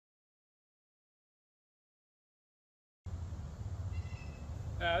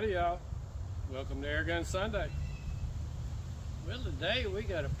Howdy y'all, welcome to Air Gun Sunday. Well, today we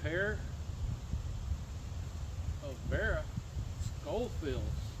got a pair of Barra Schofields.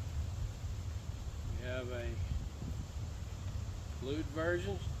 We have a blued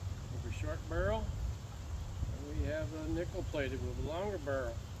version with a short barrel, and we have a nickel plated with a longer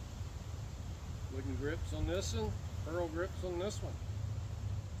barrel. Wooden grips on this one, pearl grips on this one.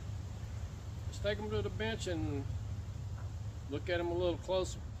 Let's take them to the bench and look at them a little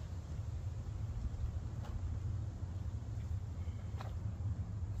closer.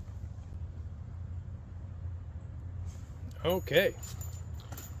 Okay.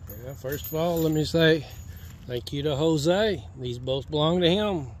 Yeah, first of all, let me say thank you to Jose. These both belong to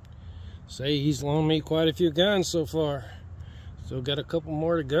him. Say he's loaned me quite a few guns so far. Still got a couple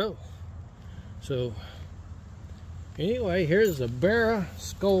more to go. So anyway, here's the Barra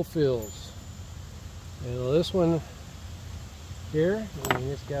Schofields. And this one here, and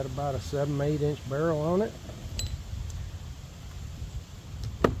it's got about a 7-8 inch barrel on it.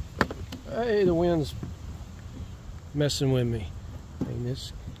 Hey, the wind's messing with me. And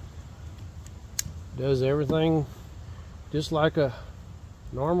this does everything just like a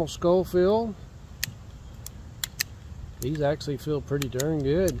normal Schofield. These actually feel pretty darn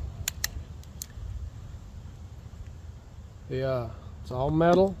good. It's all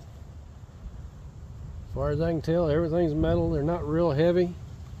metal. As far as I can tell, everything's metal. They're not real heavy,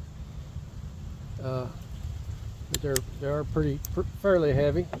 but they are fairly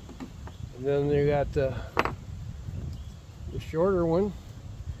heavy. And then you got the shorter one.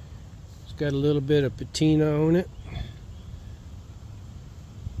 It's got a little bit of patina on it.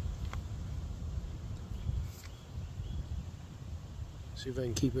 See if I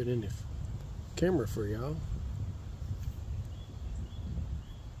can keep it in the camera for y'all.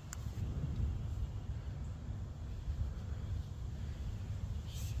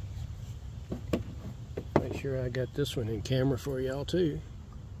 Make sure I got this one in camera for y'all too.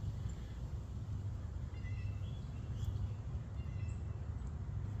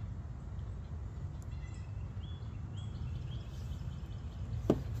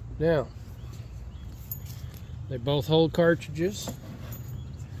 Now, they both hold cartridges.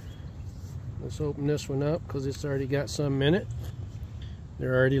 Let's open this one up because it's already got some in it.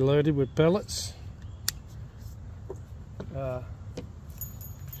 They're already loaded with pellets.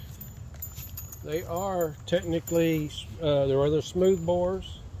 They are technically, they're other smooth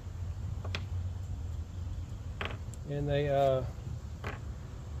bores, and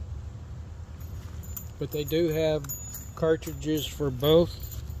but they do have cartridges for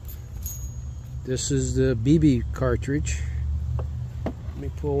both. This is the BB cartridge. Let me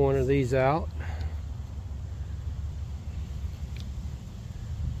pull one of these out.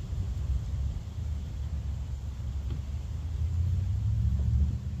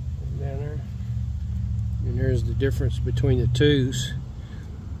 And here's the difference between the twos.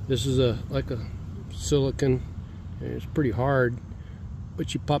 This is like a silicon, and it's pretty hard,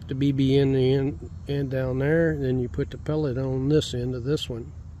 but you pop the BB in the end down there, and then you put the pellet on this end of this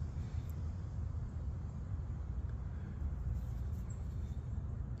one.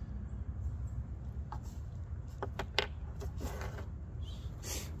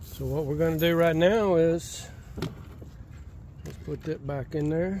 So what we're going to do right now is let's put that back in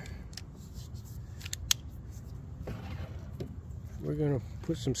there. We're going to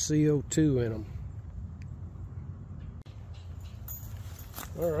put some CO2 in them.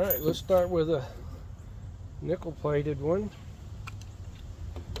 Alright, let's start with a nickel plated one.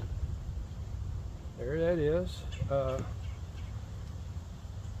 There that is.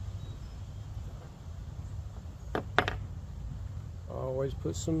 Always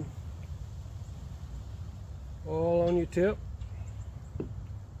put some oil on your tip.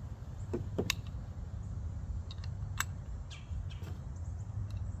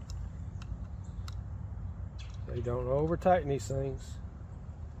 You don't over tighten these things.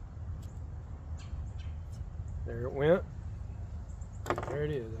 There it went. There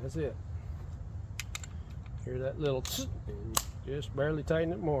it is. That's it. Hear that little tss, and just barely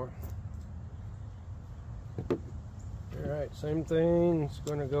tighten it more. Alright, same thing's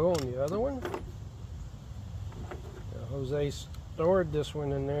going to go on the other one. Now, Jose stored this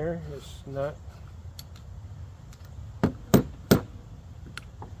one in there. It's not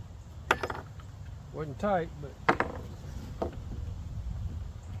wasn't tight, but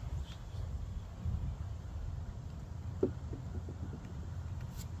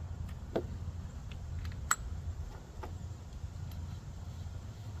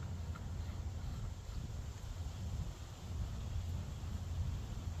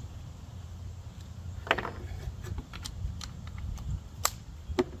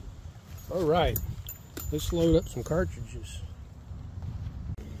All right, let's load up some cartridges.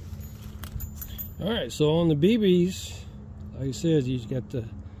 All right, so on the BBs, like I said, you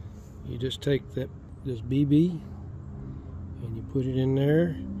just take this BB and you put it in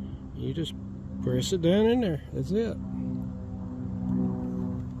there. You just press it down in there. That's it. And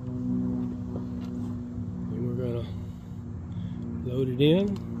we're gonna load it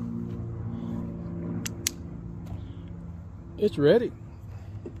in. It's ready.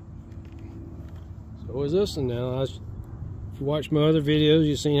 So is this one now. If you watch my other videos,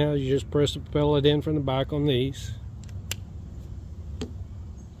 you've seen how you just press the pellet in from the back on these.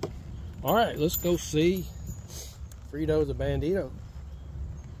 All right, let's go see Frito the Bandito.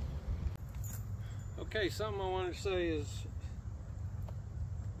 Okay, something I wanted to say is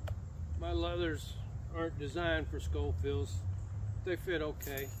my leathers aren't designed for Schofields. They fit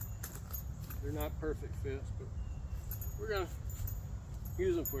okay. They're not perfect fits, but we're gonna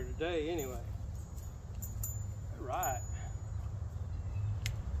use them for today anyway. All right.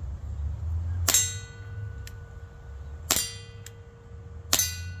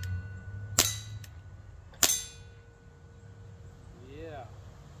 Yeah.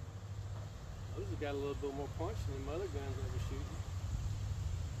 Those have got a little bit more punch than the other guns I was shooting.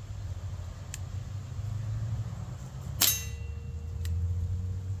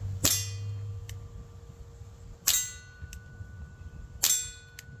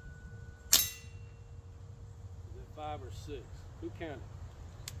 Is it 5 or 6? Who counted?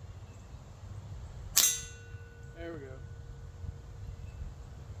 There we go.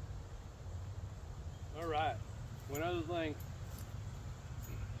 All right. One other thing.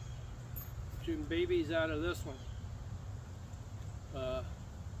 Shooting BBs out of this one.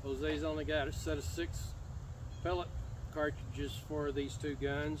 Jose's only got a set of 6 pellet cartridges for these two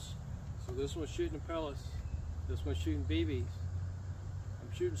guns. So this one's shooting pellets. This one's shooting BBs.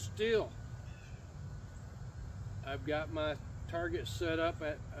 I'm shooting steel. I've got my target set up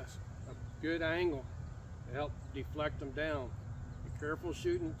at a good angle to help deflect them down. Be careful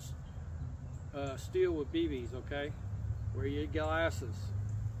shooting steel with BBs, okay? Wear your glasses.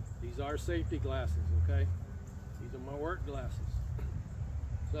 These are safety glasses, okay? These are my work glasses.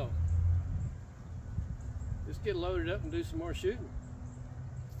 So, let's get loaded up and do some more shooting.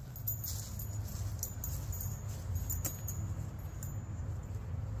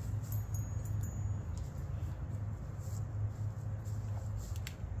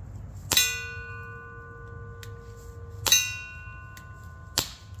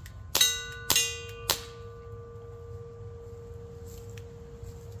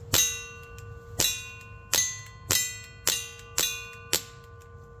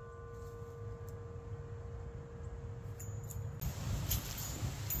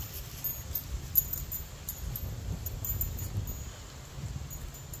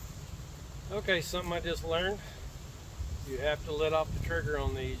 Okay, something I just learned. You have to let off the trigger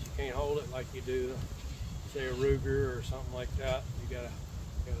on these. You can't hold it like you do, say, a Ruger or something like that. You gotta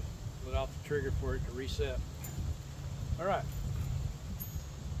let off the trigger for it to reset. All right.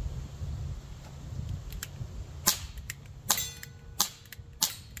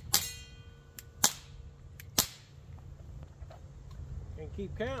 And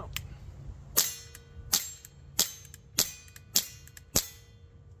keep count.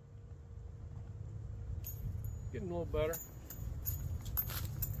 Getting a little better.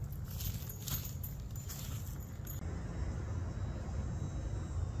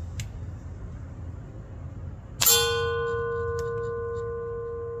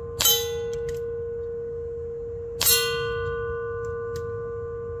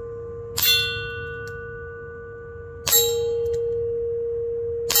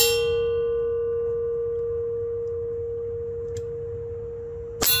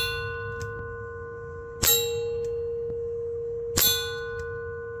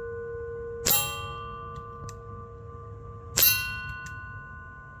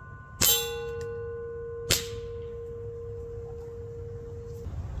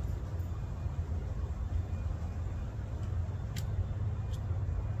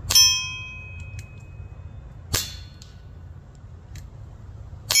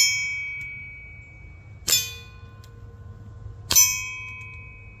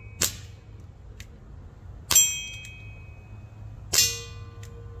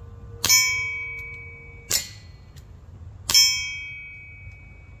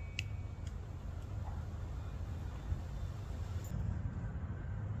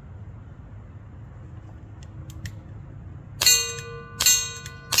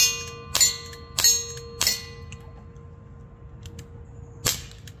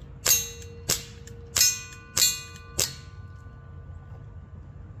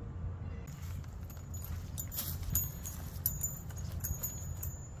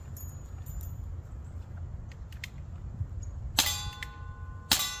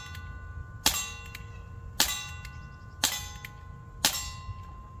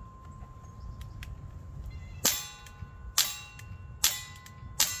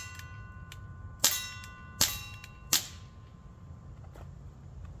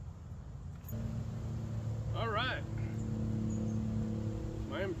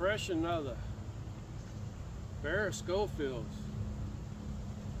 impression of the Barra Schofields.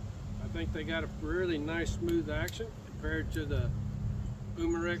 I think they got a really nice smooth action compared to the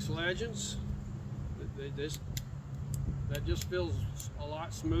Umarex Legends. That just feels a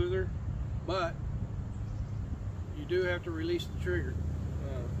lot smoother, but you do have to release the trigger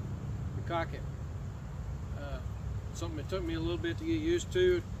to cock it. Something that took me a little bit to get used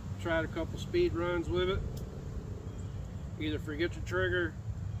to. Tried a couple speed runs with it. Either forget the trigger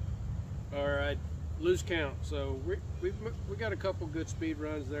or I'd lose count. So we got a couple good speed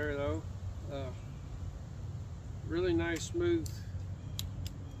runs there though. Really nice, smooth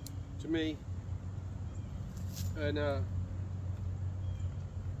to me. And I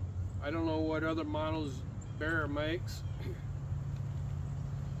don't know what other models Barra makes.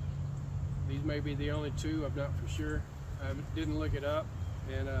 These may be the only two, I'm not for sure. I didn't look it up.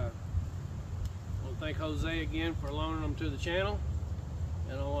 And I want to thank Jose again for loaning them to the channel.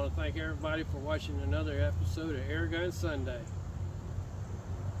 And I want to thank everybody for watching another episode of Air Gun Sunday.